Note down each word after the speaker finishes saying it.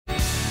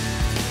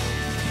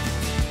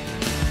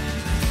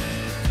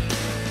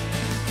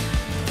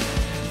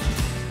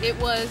It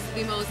was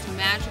the most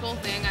magical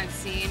thing I've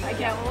seen. I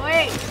can't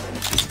wait.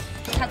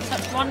 Had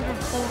such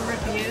wonderful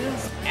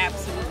reviews.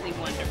 Absolutely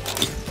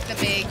wonderful. The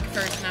big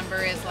first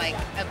number is like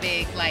a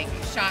big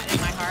shot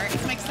in my heart.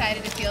 I'm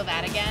excited to feel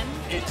that again.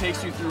 It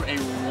takes you through a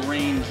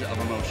range of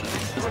emotions.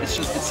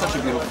 It's such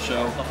a beautiful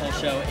show. The whole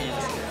show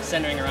is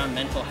centering around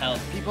mental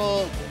health.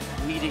 People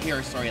need to hear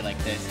a story like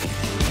this.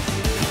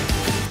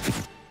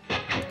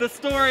 The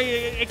story,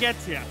 it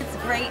gets you. It's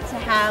great to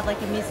have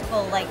like a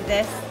musical like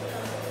this.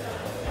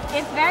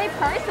 It's very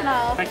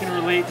personal. I can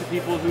relate to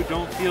people who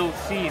don't feel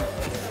seen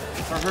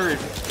or heard.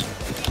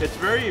 It's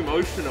very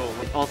emotional.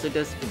 It also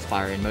does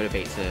inspire and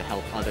motivate to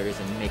help others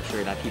and make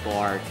sure that people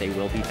they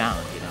will be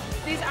found, you know.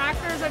 These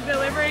actors are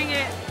delivering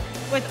it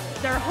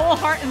with their whole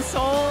heart and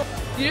soul.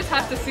 You just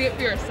have to see it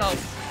for yourself.